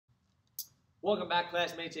Welcome back,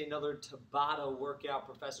 classmates. Another Tabata workout.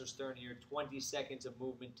 Professor Stern here. 20 seconds of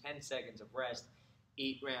movement, 10 seconds of rest,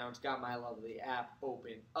 8 rounds. Got my lovely app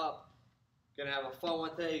open up. Gonna have a fun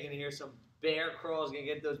one today. You're gonna hear some bear crawls. Gonna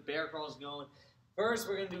get those bear crawls going. First,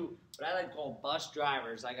 we're gonna do what I like to call bus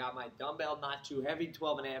drivers. I got my dumbbell, not too heavy,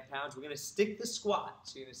 12.5 pounds. We're gonna stick the squat.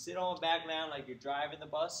 So you're gonna sit on back down like you're driving the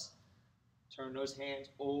bus. Turn those hands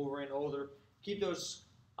over and over. Keep those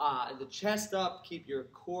the chest up, keep your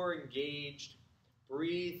core engaged.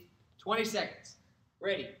 Breathe. 20 seconds.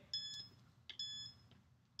 Ready.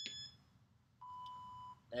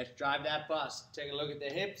 Let's drive that bus. Take a look at the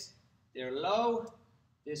hips. They're low.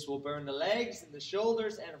 This will burn the legs and the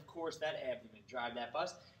shoulders and, of course, that abdomen. Drive that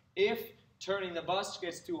bus. If turning the bus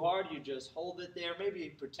gets too hard, you just hold it there. Maybe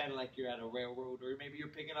pretend like you're at a railroad or maybe you're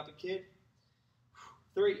picking up a kid.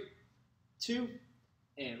 3, 2,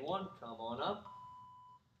 and 1. Come on up.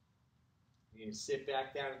 You can sit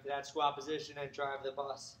back down into that squat position and drive the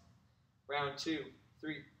bus. Round 2,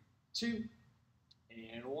 3, 2,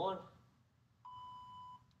 and 1. Now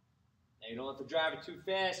you don't have to drive it too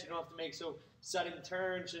fast. You don't have to make so sudden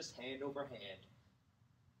turns. Just hand over hand.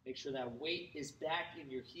 Make sure that weight is back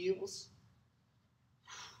in your heels.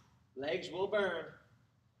 Legs will burn.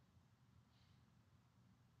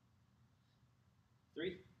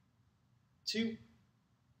 3, 2,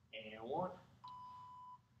 and 1.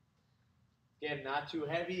 Again, not too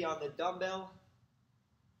heavy on the dumbbell.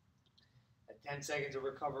 At 10 seconds of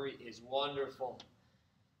recovery is wonderful.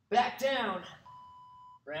 Back down.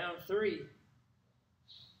 Round 3.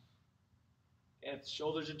 If the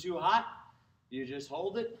shoulders are too hot, you just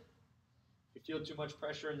hold it. If you feel too much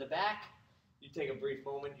pressure in the back, you take a brief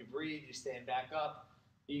moment, you breathe, you stand back up,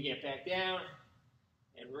 you get back down,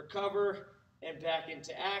 and recover, and back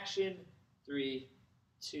into action. 3,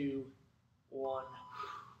 2, 1.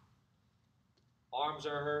 Arms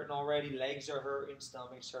are hurting already, legs are hurting,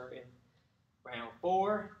 stomach's hurting. Round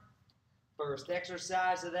 4, first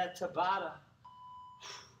exercise of that Tabata.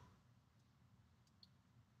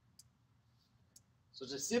 So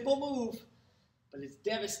it's a simple move, but it's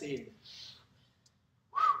devastating.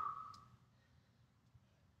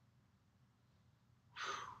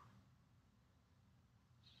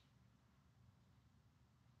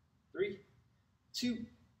 3, 2,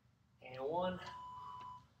 and 1.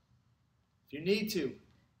 If you need to,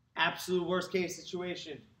 absolute worst case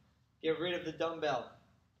situation, get rid of the dumbbell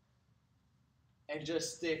and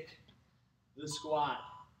just stick the squat.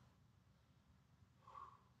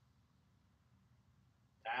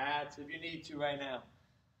 That's if you need to right now.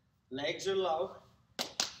 Legs are low,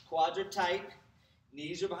 quads are tight,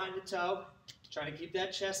 knees are behind the toe. Trying to keep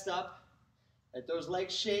that chest up. Let those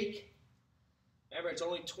legs shake. Remember, it's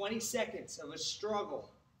only 20 seconds of a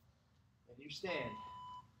struggle. And you stand.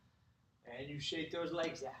 And you shake those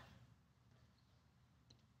legs out.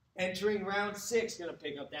 Entering round 6, gonna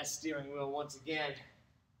pick up that steering wheel once again.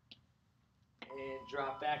 And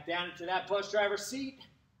drop back down into that bus driver seat.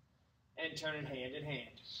 And turn it hand in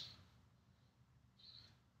hand.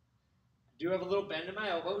 I do have a little bend in my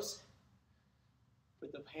elbows.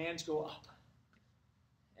 But the hands go up.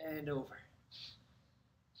 And over.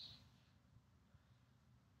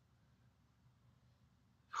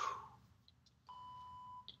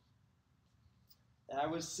 That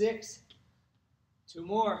was 6. 2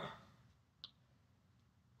 more.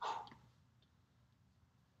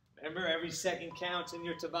 Remember, every second counts in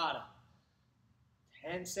your Tabata.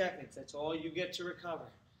 10 seconds. That's all you get to recover.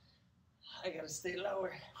 I gotta stay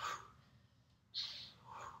lower.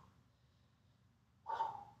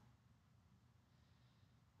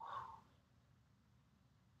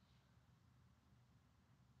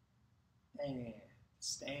 And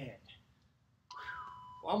stand.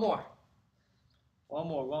 One more. One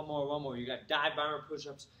more. You got dive bomber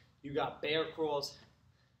push-ups. You got bear crawls.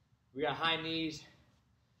 We got high knees.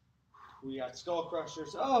 We got skull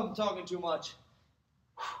crushers. Oh, I'm talking too much.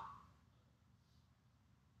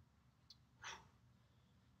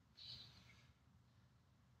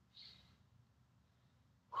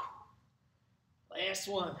 Last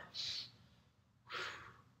one.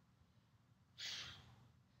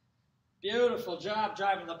 Beautiful job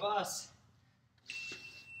driving the bus.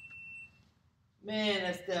 Man,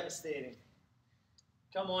 that's devastating.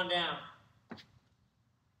 Come on down.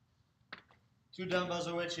 2 dumbbells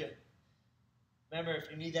are with you. Remember, if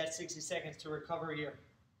you need that 60 seconds to recover here,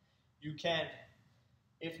 you can.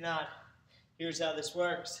 If not, here's how this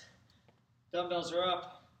works. Dumbbells are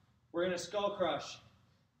up. We're going to skull crush.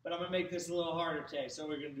 But I'm going to make this a little harder today. So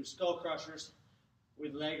we're going to do skull crushers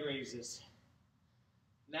with leg raises.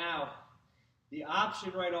 Now, the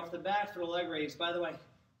option right off the bat for the leg raise, by the way,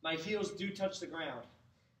 my heels do touch the ground.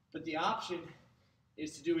 But the option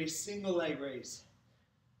is to do a single leg raise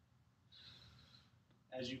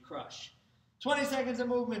as you crush. 20 seconds of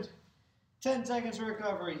movement, 10 seconds of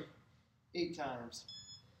recovery, 8 times.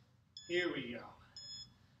 Here we go.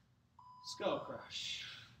 Skull crush.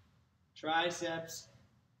 Triceps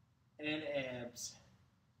and abs.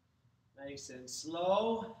 Nice and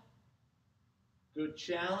slow. Good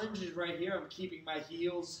challenge is right here. I'm keeping my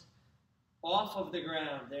heels off of the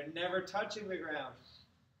ground. They're never touching the ground.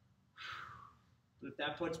 But if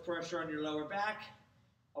that puts pressure on your lower back,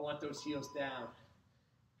 I want those heels down.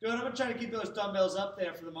 Good, I'm going to try to keep those dumbbells up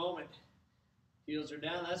there for the moment. Heels are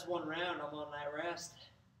down. That's one round. I'm on that rest.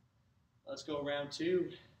 Let's go round 2.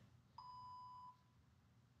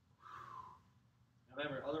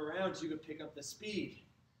 Remember, other rounds you can pick up the speed.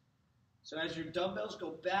 So as your dumbbells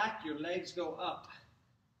go back, your legs go up.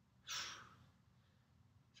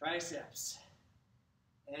 Triceps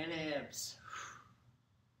and abs.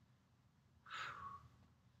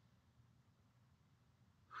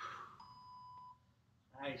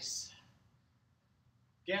 Nice.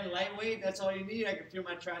 Again, lightweight, that's all you need. I can feel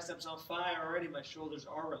my triceps on fire already. My shoulders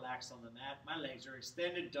are relaxed on the mat. My legs are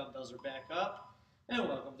extended. Dumbbells are back up. And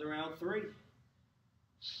welcome to round 3.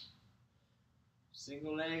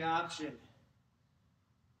 Single leg option.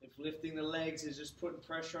 If lifting the legs is just putting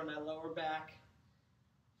pressure on that lower back.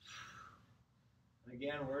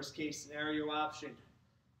 Again, worst case scenario option.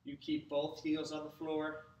 You keep both heels on the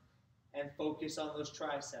floor and focus on those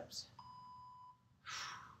triceps.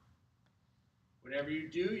 Whatever you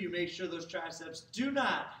do, you make sure those triceps do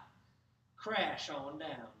not crash on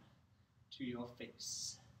down to your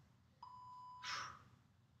face.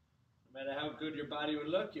 No matter how good your body would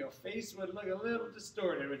look, your face would look a little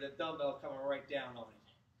distorted with the dumbbell coming right down on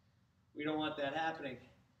it. We don't want that happening.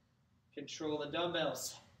 Control the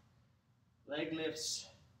dumbbells. Leg lifts.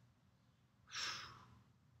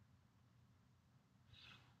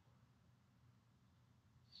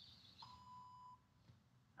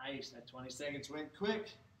 Nice, that 20 seconds went quick.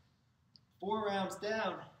 4 rounds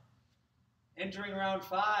down. Entering round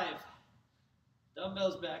 5.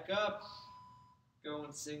 Dumbbells back up.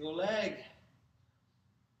 Going single leg.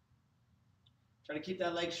 Try to keep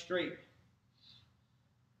that leg straight.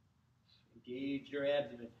 Engage your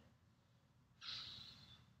abdomen.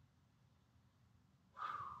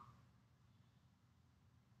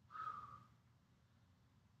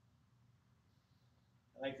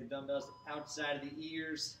 I like the dumbbells outside of the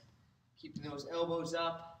ears, keeping those elbows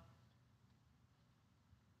up.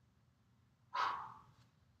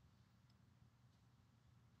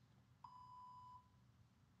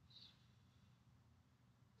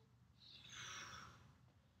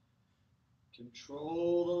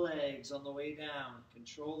 Control the legs on the way down.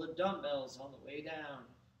 Control the dumbbells on the way down.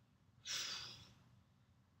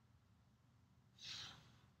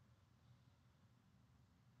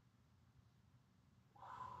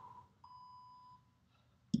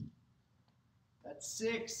 That's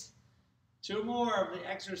 6. 2 more of the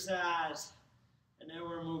exercise, and then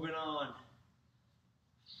we're moving on.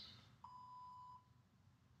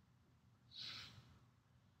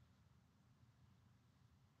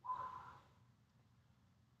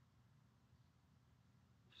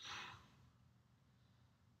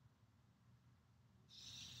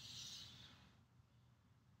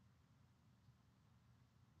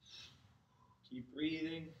 Keep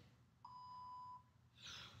breathing.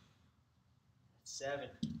 7.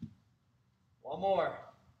 One more.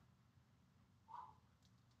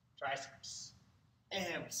 Triceps.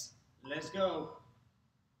 Abs. Let's go.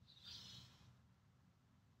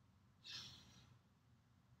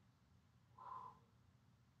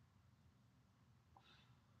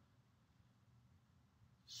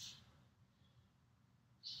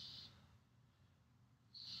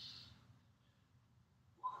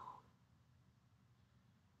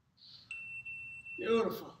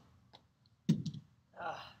 Beautiful.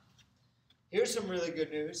 Here's some really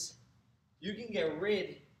good news. You can get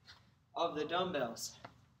rid of the dumbbells.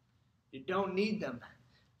 You don't need them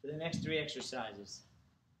for the next 3 exercises.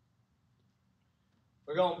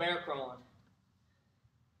 We're going bear crawling.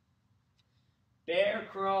 Bear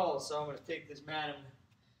crawl. So I'm going to take this mat and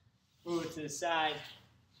move it to the side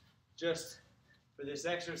just for this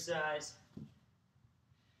exercise.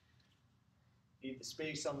 Need the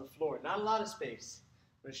space on the floor. Not a lot of space.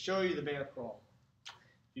 I'm going to show you the bear crawl.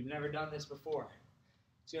 If you've never done this before,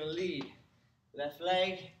 it's going to lead left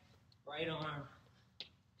leg, right arm.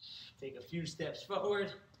 Take a few steps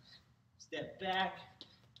forward, step back,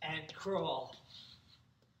 and crawl.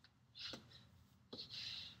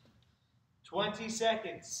 20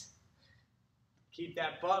 seconds. Keep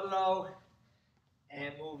that butt low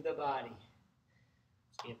and move the body.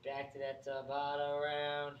 Get back to that Tabata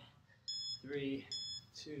round. 3,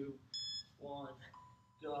 2, 1,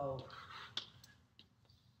 go.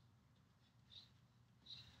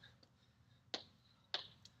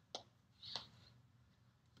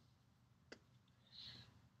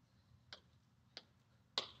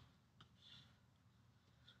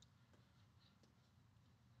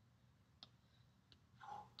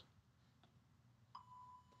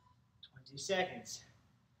 Seconds.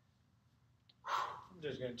 I'm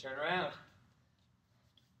just going to turn around.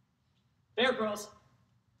 Bear crawls.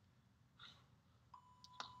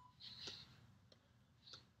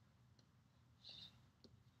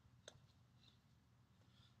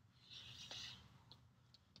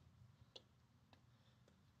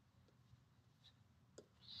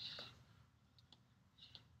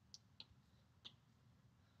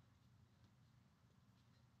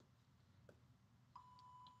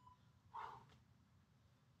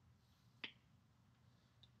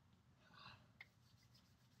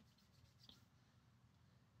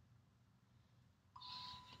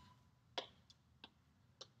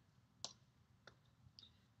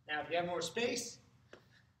 Now, if you have more space,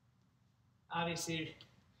 obviously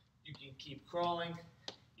you can keep crawling.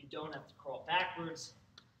 You don't have to crawl backwards.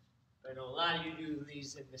 But I know a lot of you do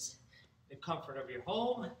these in the comfort of your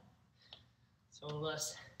home. So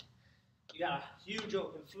unless you got a huge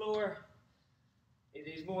open floor, it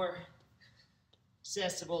is more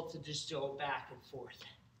accessible to just go back and forth.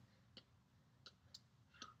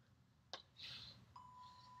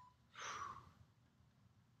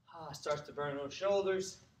 Starts to burn those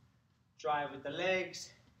shoulders. Drive with the legs.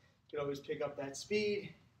 You can always pick up that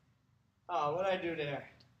speed. Oh, what did I do there?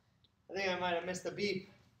 I think I might have missed the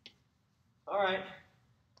beep. All right.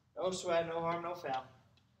 No sweat, no harm, no foul. What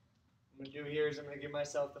I'm going to do here is I'm going to give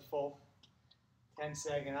myself the full 10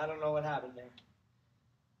 second. I don't know what happened there.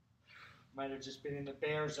 Might have just been in the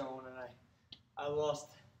bear zone and I lost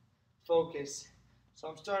focus. So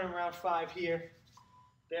I'm starting round 5 here.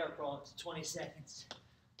 Bear crawl to 20 seconds.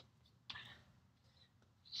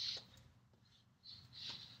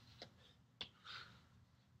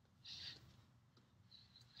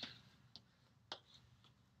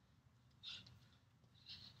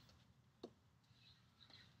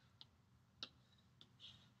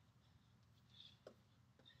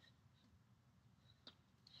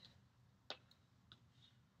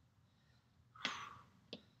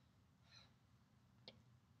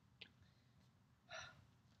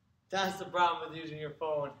 That's the problem with using your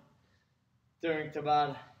phone during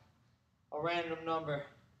Tabata. A random number.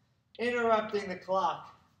 Interrupting the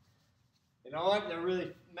clock. You know what? They're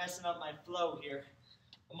really messing up my flow here.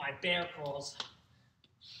 My bear crawls.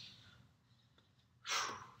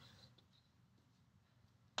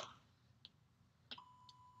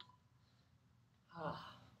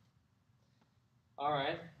 All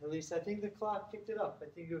right. At least I think the clock picked it up. I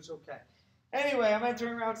think it was okay. Anyway, I'm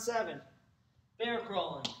entering round 7. Bear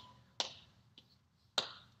crawling.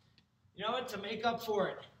 You know what? To make up for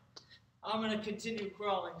it, I'm going to continue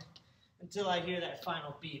crawling until I hear that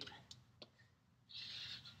final beep.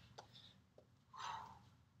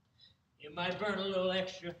 It might burn a little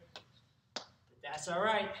extra, but that's all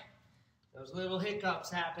right. Those little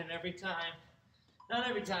hiccups happen every time. Not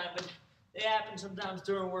every time, but they happen sometimes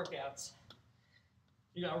during workouts.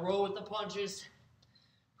 You got to roll with the punches.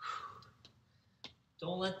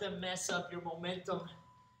 Don't let them mess up your momentum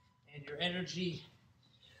and your energy.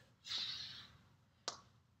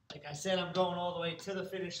 Like I said, I'm going all the way to the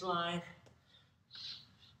finish line.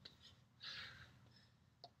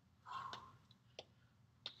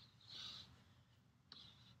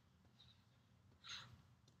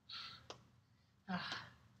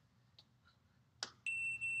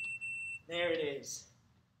 There it is.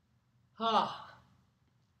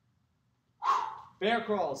 Bear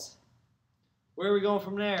crawls. Where are we going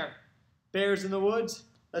from there? Bears in the woods?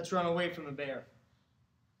 Let's run away from the bear.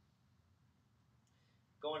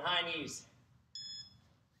 Going high knees.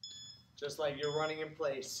 Just like you're running in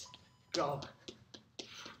place. Go.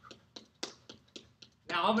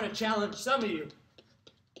 Now I'm going to challenge some of you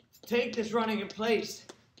to take this running in place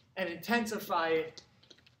and intensify it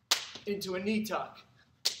into a knee tuck.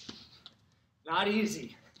 Not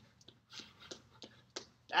easy.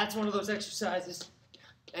 That's one of those exercises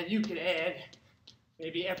that you could add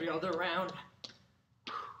maybe every other round.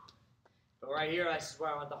 But right here, this is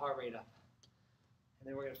where I want the heart rate up. And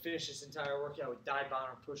then we're going to finish this entire workout with dive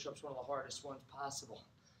bomber push-ups, one of the hardest ones possible.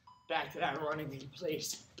 Back to that running in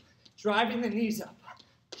place. Driving the knees up,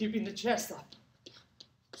 keeping the chest up,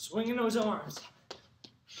 swinging those arms.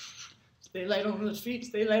 Stay light on those feet,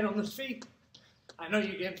 stay light on those feet. I know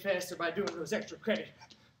you're getting faster by doing those extra credit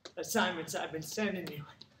assignments I've been sending you.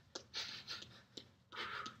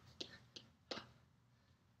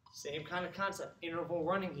 Same kind of concept, interval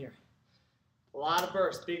running here. A lot of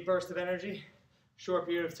bursts, big burst of energy, short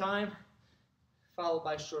period of time, followed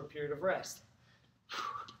by a short period of rest.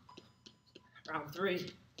 Round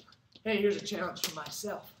 3. Hey, here's a challenge for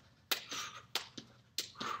myself.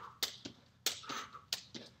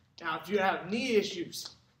 Now, if you have knee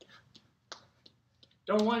issues,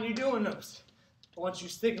 don't want you doing those. I want you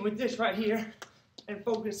sticking with this right here and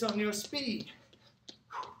focus on your speed.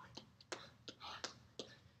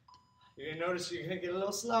 You're going to notice you're going to get a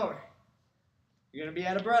little slower. You're going to be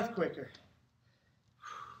out of breath quicker.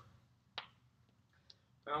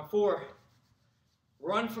 Round 4.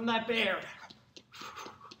 Run from that bear.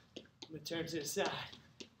 I'm going to turn to the side.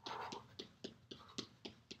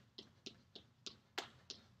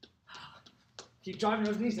 Keep driving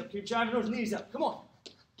those knees up. Keep driving those knees up. Come on.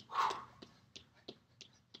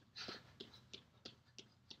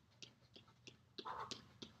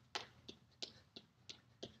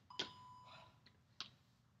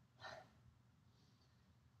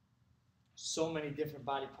 So many different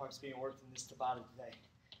body parts being worked in this Tabata today.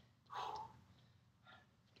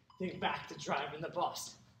 Think back to driving the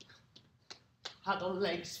bus. How the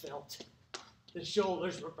legs felt. The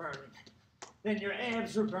shoulders were burning. Then your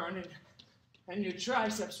abs were burning. And your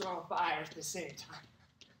triceps were on fire at the same time.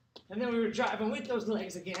 And then we were driving with those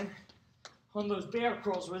legs again on those bear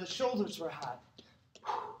crawls where the shoulders were hot.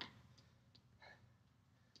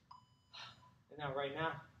 And now right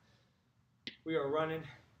now, we are running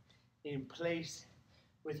in place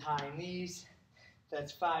with high knees.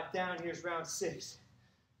 That's 5 down. Here's round 6.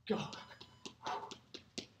 Go.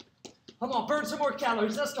 Come on, burn some more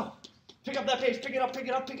calories. Let's go. Pick up that pace. Pick it up, pick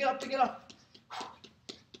it up, pick it up, pick it up.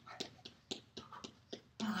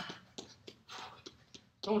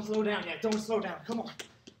 Don't slow down yet. Don't slow down. Come on.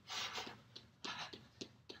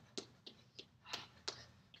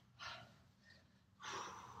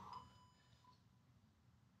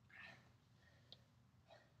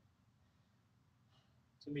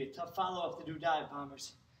 It's going to be a tough follow-up to do dive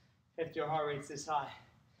bombers if your heart rate's this high.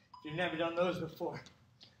 If you've never done those before,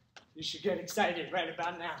 you should get excited right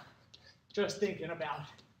about now. Just thinking about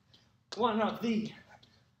one of the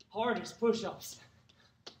hardest push-ups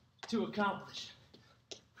to accomplish.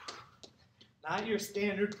 Not your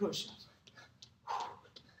standard push-up.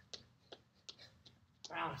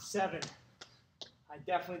 Round 7. I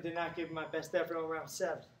definitely did not give my best effort on round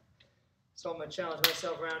 7. So I'm going to challenge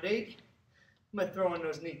myself round 8. I'm going to throw in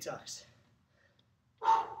those knee tucks.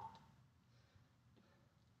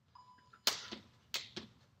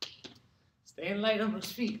 Staying light on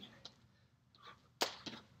those feet.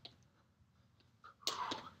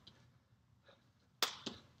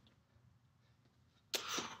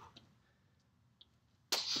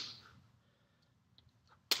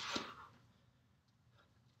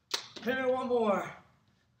 Hit it one more.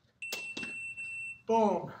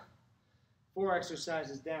 Boom. 4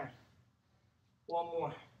 exercises down. One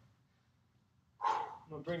more. I'm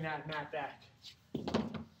going to bring that mat back. We're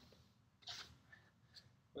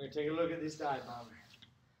going to take a look at this dive bomber.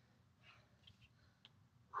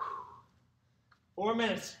 4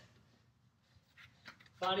 minutes.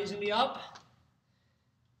 Body's going to be up.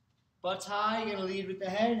 Butt's high. You're going to lead with the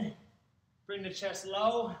head. Bring the chest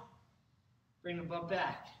low. Bring the butt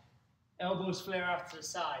back. Elbows flare out to the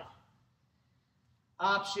side.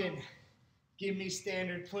 Option. Give me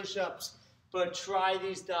standard push-ups. But try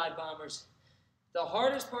these dive bombers. The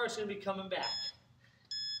hardest part's going to be coming back.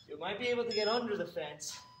 You might be able to get under the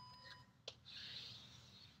fence.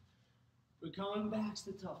 But coming back's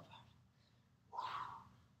the tough part.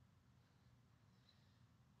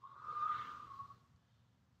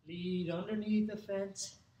 Lead underneath the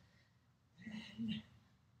fence. And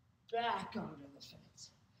back under the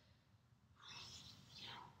fence.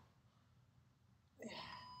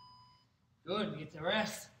 Good, get the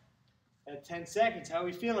rest. At 10 seconds, how are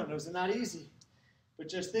we feeling? Those are not easy. But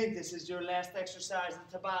just think, this is your last exercise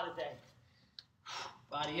in Tabata day.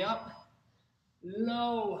 Body up,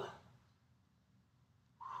 low.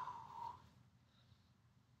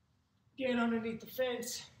 Get underneath the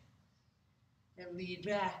fence and lead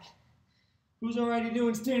back. Who's already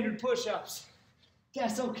doing standard push-ups?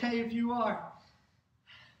 That's okay if you are.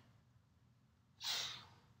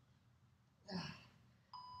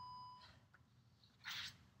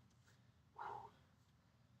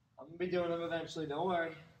 I'm going to be doing them eventually, don't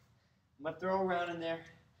worry. I'm going to throw a round in there.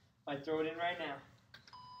 I throw it in right now.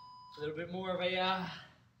 A little bit more of a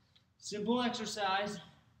simple exercise.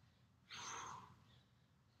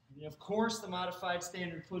 And of course, the modified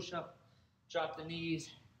standard push-up. Drop the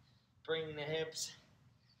knees, bring the hips.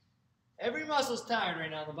 Every muscle's tired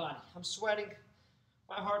right now in the body. I'm sweating.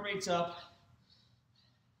 My heart rate's up.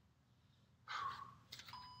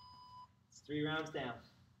 It's 3 rounds down.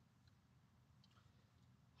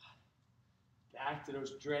 Back to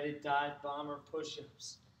those dreaded dive bomber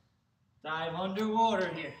push-ups. Dive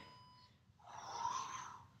underwater here.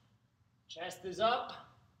 Chest is up.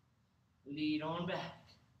 Lead on back.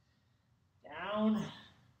 Down.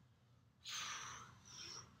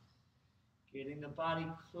 Getting the body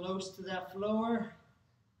close to that floor.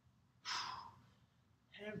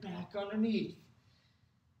 And back underneath.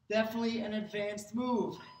 Definitely an advanced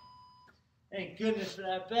move. Thank goodness for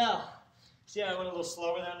that bell. See how I went a little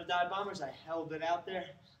slower than the dive bombers? I held it out there,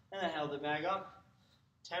 and I held it back up.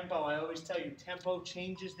 Tempo, I always tell you, tempo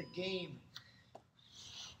changes the game.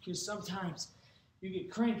 Because sometimes you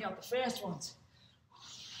get crank out the fast ones.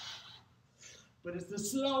 But it's the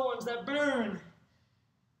slow ones that burn.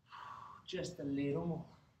 Just a little more.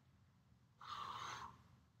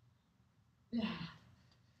 Yeah.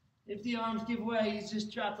 If the arms give way, you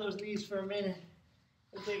just drop those knees for a minute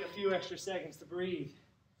and take a few extra seconds to breathe.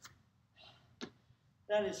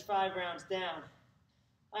 That is 5 rounds down.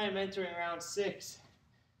 I am entering round 6.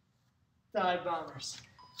 Dive bombers.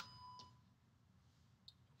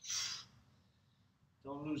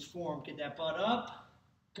 Don't lose form. Get that butt up.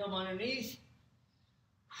 Come underneath.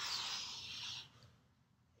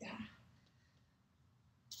 Yeah.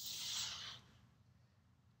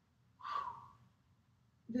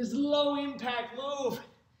 This low impact move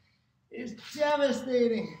is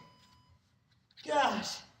devastating.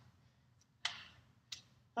 Gosh.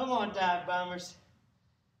 Come on, dive bombers.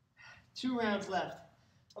 2 rounds left.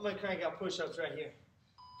 I'm going to crank out push-ups right here.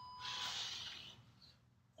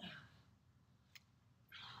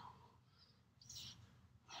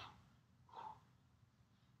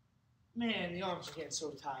 Man, the arms are getting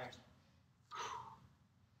so tired.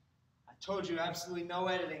 I told you, absolutely no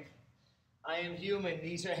editing. I am human.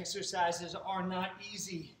 These exercises are not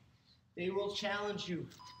easy. They will challenge you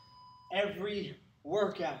every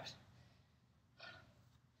workout.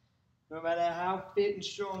 No matter how fit and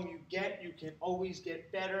strong you get, you can always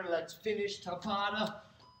get better. Let's finish Tabata.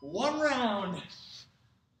 1 round.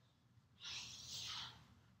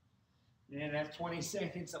 Man, that 20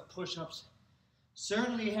 seconds of push-ups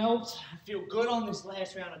certainly helped. I feel good on this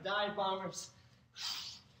last round of dive bombers.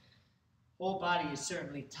 Whole body is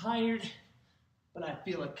certainly tired, but I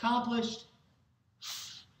feel accomplished.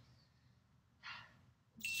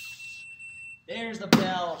 There's the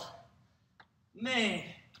bell. Man.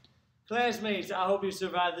 Classmates, I hope you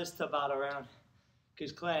survived this Tabata round,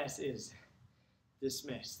 because class is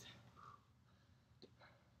dismissed.